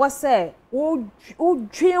was say wo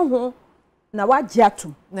dwen ho na wagye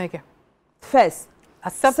atum okay first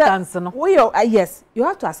acceptance no we yes you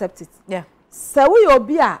have to accept it yeah so we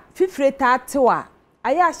obi a fifre tatewa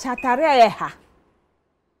aya shatare aye ha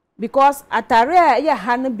because atare aye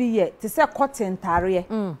ha no bi ye te se cotton tare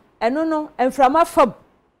eno no enframa fam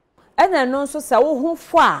ena no so se wo ho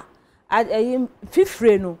fo a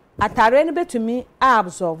fifre no atare no betumi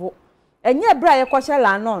absorb enye bra ye kwahye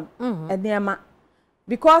lanon enema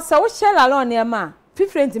because se wo hye lanon enema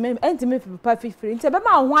fifre ntime papa fifre nti be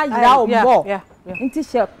ma ho ayira o bo nti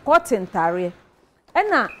hye cotton tare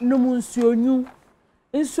ena numunsuonyu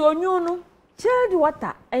nsuonyu no chilled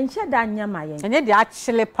water enhye da nyama yen enye de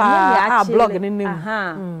achile pa blog ni nim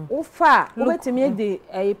wo fa wo betimi de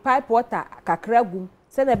pipe water kakra gum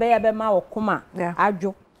se na be ya be ma wo koma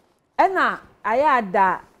adwo ena aya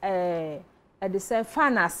da de se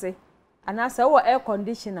fan ase anasa wo air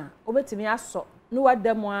conditioner wo betimi aso no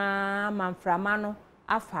wadam a manframa no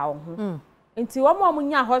afa wo ho nti wo mo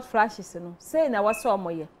nya hot flashes no say na wo so mo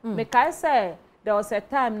ye me kai say there was a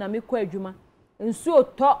time na me kwa adwuma nsuo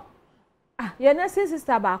to ye na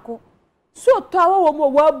sister baako so to wo mo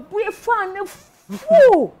wa bue fan ne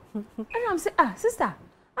fu and am say sister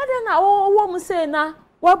ada na wo mo say na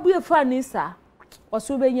wa bue fan ni sa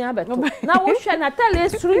oso benya abeto na wo hwe na tele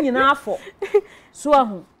suru nyina afọ so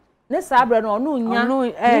ahu ne sabre no no nya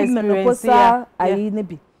menopause ayi ne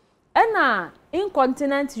bi ena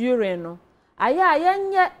incontinent urine no aya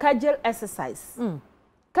yenye kegel exercise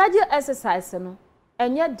kegel exercise no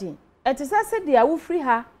enye din etisase dia wo free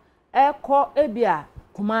ha ekọ ebia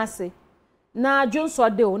kumase na dwonso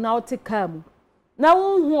de o na otika mu na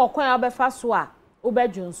wo hu okwan abefa so a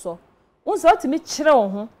obedwonso wo so otimi kire wo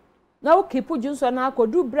ho na wo keep dwonso na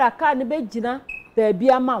akodu bra ka ne begina ba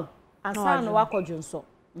bia mawo asa na wakodwonso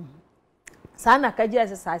sana kegel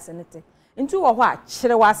exercise nete nti wo ho a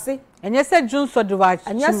kire wase enye se dwonso de wa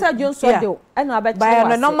enye se dwonso de ena abekire wase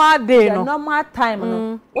by normal day no normal time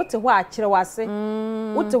no wote ho a kire wase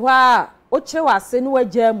wote ho a o kire wase no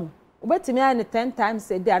wajamu obetimi ay 10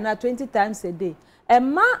 times a day na 20 times a day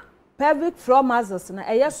emma pelvic floor muscles na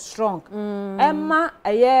eye strong emma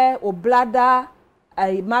eye o bladder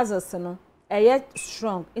muscles no eye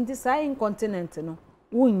strong inti say incontinent no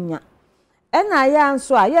wunya ena ya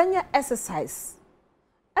nso a yenye exercise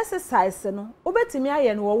no obetimi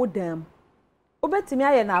aye no wo dam obetimi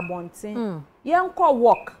aye na abonten yenko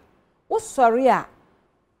walk wo sori a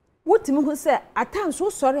wotimi hu se atanso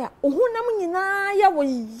wo sori a ohunam nyina ya wo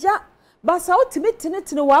ya basa wotimi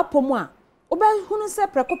tinetine wa apom a oba hunu se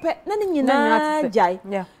prekope na ne nyina jai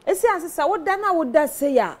esi asesa woda na woda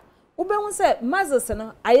se ya oba hu se muscles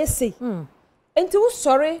no ayese enti wo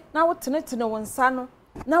sori na wo tinetine wo nsa no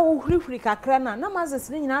na wo hurihuri kakra na muscles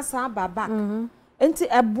ne nyina sa baba enti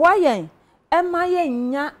eboa yen ema yen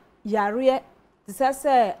nya yare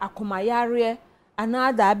tisase akoma yare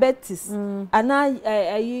ana diabetes ana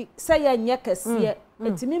say yen kese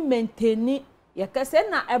etimi maintain ye kese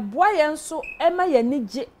na eboa yen so ema ye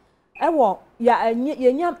nige ewo ya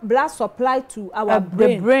nya blood supply to our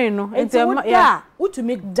brain the brain no enti yeah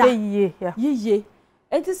utumi da yiye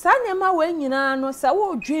enti sa nema we nyina no sa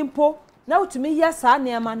wo dwimpo na utumi ya sa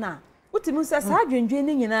nema na utumi se sa dwendwen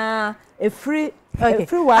ni nyina free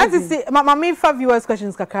as you see my 5 viewers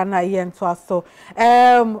questions kakana here and so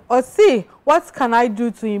or see what can I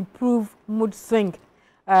do to improve mood swing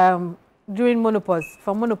during menopause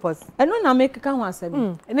for menopause eno na make kan ho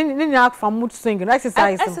asabi ni ask for mood swing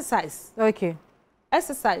exercise okay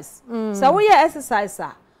exercise so we exercise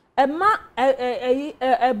emma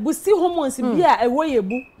busi hormones bi a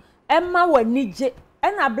ewoyebu emma wanije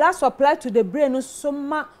ena blood supply to the brain so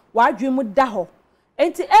ma wadwemu da ho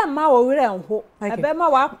enti emma wo were enho ebe ma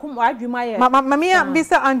wakum wadwemu aye mama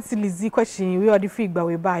bisa auntie Lizzie question we the figba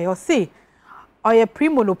we buy or say or your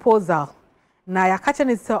premenopausal na ya catch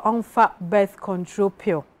ni say onfa birth control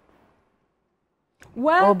pill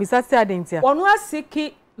well bisa say adentia onu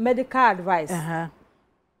asiki medical advice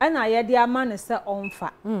ena ye de ama ne say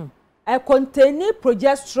onfa containing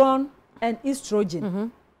progesterone and estrogen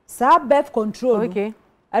sa birth control okay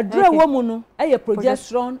adura wo mu no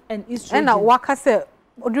progesterone and estrogen and na waka say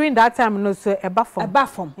during that time no so eba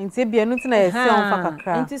form nti bia no tina yesi on fa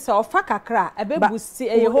kakra nti so ofa kakra ebe boost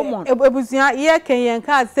hormone ebusia ye ken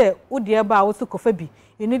ka say udi eba wo so kofa bi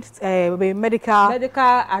you need medical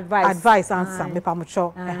advice answer me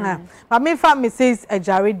pamocho but me fa me says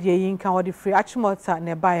ejare die yin kan wo the free achimota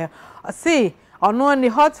na eba ya see ono ni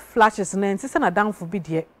hot flashes na nti se na danfo bi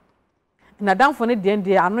die na danfo ne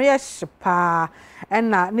die ano ye hyepa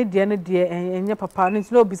na ne die enye papa no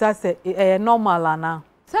nti no bisa say normal ana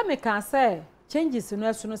say me can say changes no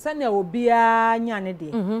eso no say na obia nya ne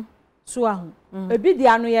die so ahu ebi die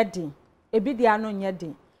ano ye den ebi die ano nye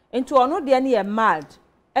den nti ono die ne ye mild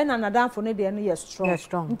na danfo ne die no ye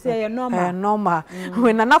strong nti ye normal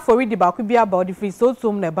when na for read about could be about the free so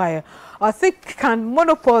na buy or say can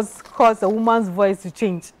menopause cause a woman's voice to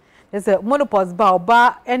change. There's a menopause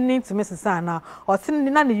ba ending to Mrs. Sana or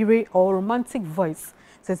singing na yire or romantic voice.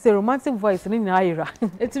 Say romantic voice in Ira.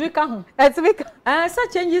 It's become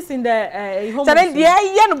such changes in the home. So then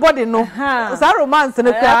the body no. So romance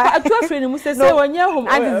no cry. Actually friend mu say when you home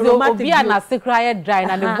romantic na se cry dry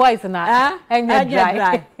na the voice na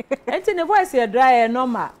dry. Enti the voice is dry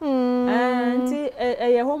normal.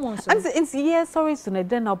 Enti hormone so. Enti yeah sorry so na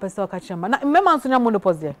den na person ka chama. Na remember so na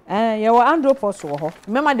menopause there. You were andropause wo ho.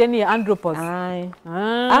 Remember den here andropause.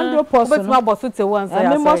 Andropause. But ma boss to one say.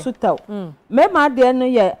 Remember so tell. Remember den no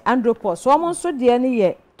ye andropause. So mo so de no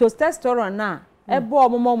ye testosterone na ebo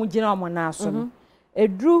omo mo gina omo na so no.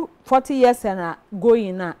 Edru 40 years na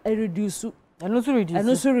going na reduce. Eno so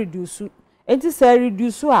reduce. Enti say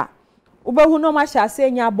reduce a ubehu no ma sha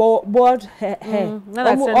say nya board hair.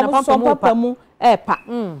 Omo so papa mu epa.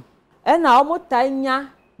 Na omo tanya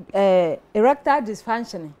erectile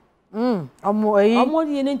dysfunction. Omo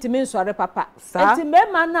ye ntimi nsore papa. Enti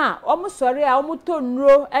mema na omo sore a omo to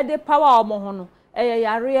nro e de power omo ho no.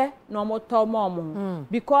 Yare na omo to omo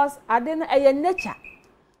because ade na nature.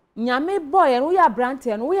 Nyame boy en wo ya brand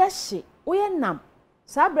en wo ya hye, wo ya nam.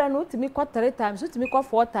 Sa bra no utimi kwa 3 times, utimi kwa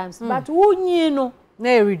 4 times, but wo nyi no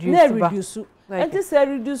na reduce. Enti say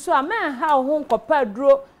reduce a man ha ho nkopa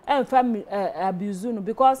duro emfa abuse no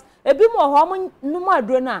because ebi mo ho mo numu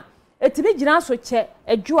aduro na etimi gina so che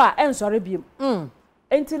adwo a ensore biem.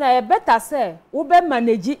 Enti na ye better say wo be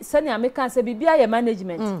manage sani ameka say bibia ye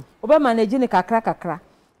management. Wo be manage ni kakra.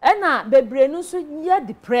 Na bebre no so ye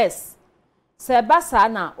depress. Se basa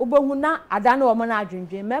na obehu na adane wo na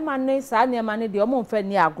adwendwen mema ne sa ne ma ne de omo mfa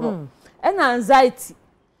ni agro na anxiety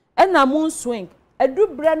na moon swing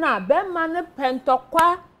edubre na be ma ne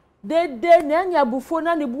pentokwa dede na anya bufo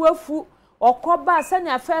na ne buafu okoba sa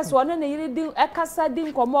ne first one ne yiri din ekasa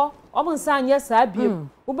din komo omo nsa anye sa biem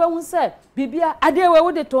obehu se bibia ade we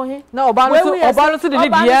wo de to he na oba no so de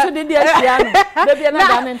dia sia no de bia na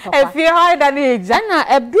dane ntokwa e fi high than age na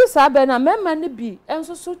ebdu sa be na mema ne bi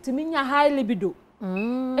enso so timinya high libido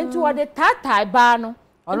enti wo de tatai ba no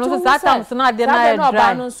ono so satan so na de na dry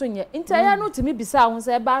ba no so nye enti ya no timi bisa ho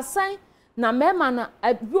se ba san na mema na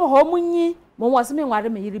bi ho munyi mo wase me nware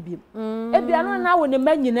me yiri bi e bia no na wo ne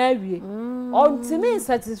manyina awie on timi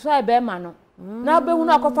satisfy be ma no na be hu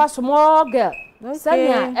na akofa small girl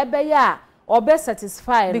sanya ebe ya obe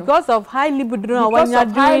satisfied because of high libido when you are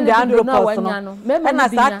doing the andropause no and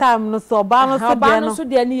at that time no so oba no so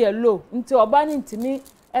de na low nti oba ni ntimi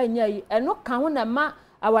enya yi eno ka ho na ma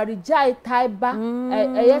awarijai taiba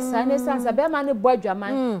eyesa ne sansa be ma ne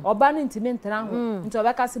boadwaman oba ni ntimi ntran ho nti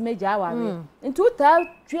obeka se meja aware nti uta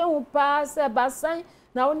twe hu pa se basan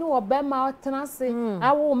na woni oba ma otranse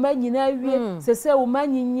awo ma nyina wie sese wo ma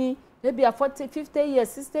nyinyi maybe 40 50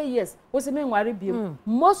 years 60 years wo se me nware biem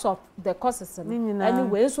most of the causes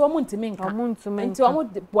anyway so omo ntimi nka nti omo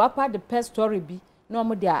boapa the past story bi na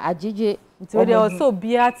omo de ajeje nti they also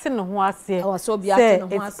bia te ne ho ase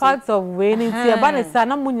it's part of waiting nti e ba ne sa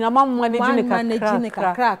na mo nyina ma manage ne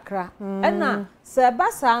kakra na se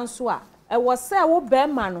ba sa nso a e wo se wo be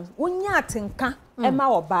ma no wonya atenka e ma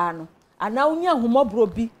wo ba no ana wonya humobro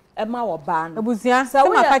bi ema wo ba no abusia se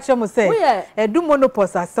ma ka che mo se edu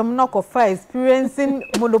menopause asem na ko fa experiencing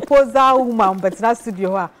menopausal woman but na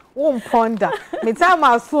studio ha wo mponda me time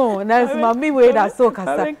aso na mami we da so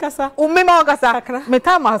kasa o me ma kasa me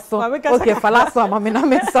time aso okay fala so mami na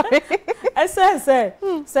me sorry se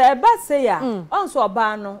eba se ya onso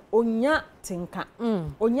oba no onya tinka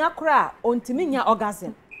onya kra ontimi nya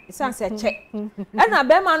orgasm isan se che na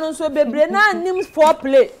be ma no so bebre na nim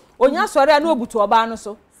foreplay onya sore na obutu oba no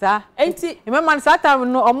so sa enti remember that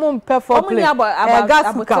time no omo mpe foreplay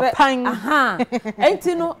gas pan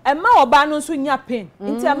enti no ema oba no so nya pain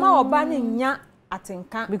enti ema oba no nya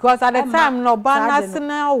atenka because at the time no banana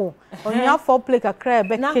now on your foreplay kakra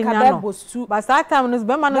be Kenya no but that time no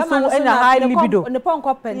be man no so enya high libido ne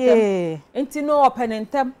ponko pentem enti no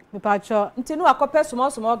openentem me pacho enti no akopɛ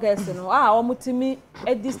small girls no omutimi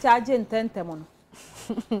discharge ntentem no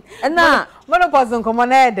na menopause nkomo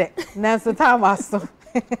na ede na so time aso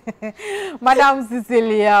Madam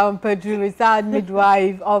Cecilia Pedro, retired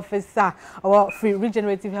midwife officer or free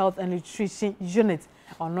regenerative health and nutrition unit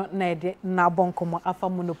or not nede na bonkomo afa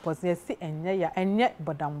menopause yes enye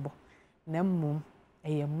bodambo na mum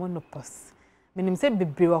eye menopause menim se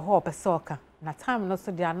bebre wo ho pesoka na time no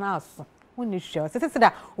so dia na aso woni hwe se se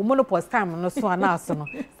da o menopause time no so na aso no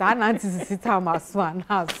sa na anti time aso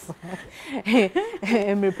na aso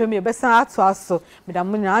me pe me be san ato aso me da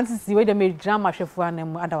mun anti we da me drama hwefo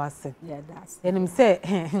anam adawase yeah that's enim se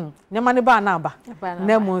nyama ne ba na aba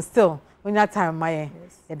na mu still onya time maye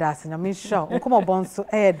that's na me sure nkomo bonso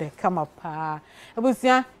de kama pa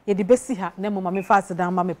ebusia ye di besi ha na mo mama fast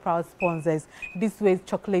down mama proud sponsors this way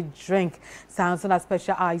chocolate drink sounds on a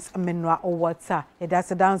special ice mineral water that's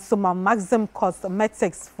down so my maximum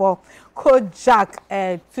cosmetics for Kojak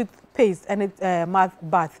toothpaste and mouth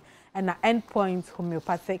bath and an endpoint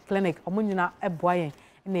homeopathic clinic omunyina eboyen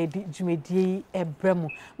na edi jumedi ebremu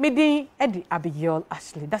medi edi Abigail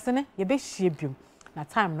Ashley that's ne ye be hie biom na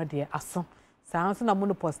time no de aso sounds na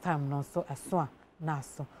menopause time no so aso na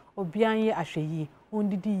aso obian ye ahweyi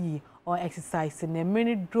ondidi yi or exercise na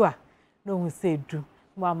meni do a no hu say du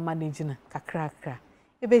wa manage na kakrakra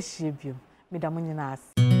e be hie biom me da munyina as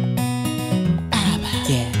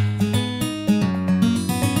yeah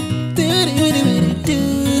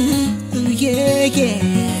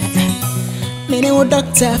me no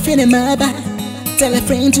doctor feeling my bad tell a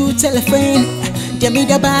friend to tell a friend give me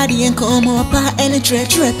the body and come up and a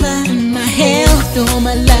trapper my health all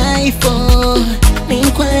my life oh me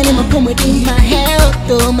quite my pomade my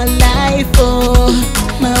health all my life oh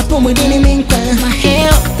my pomade me my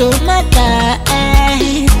health all my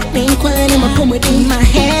life me quite my pomade my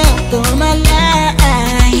health all my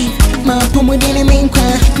life my pomade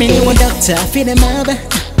me no doctor feeling my bad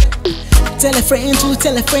tell a friend to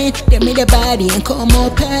tell a friend give me the body and come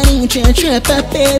up and trapper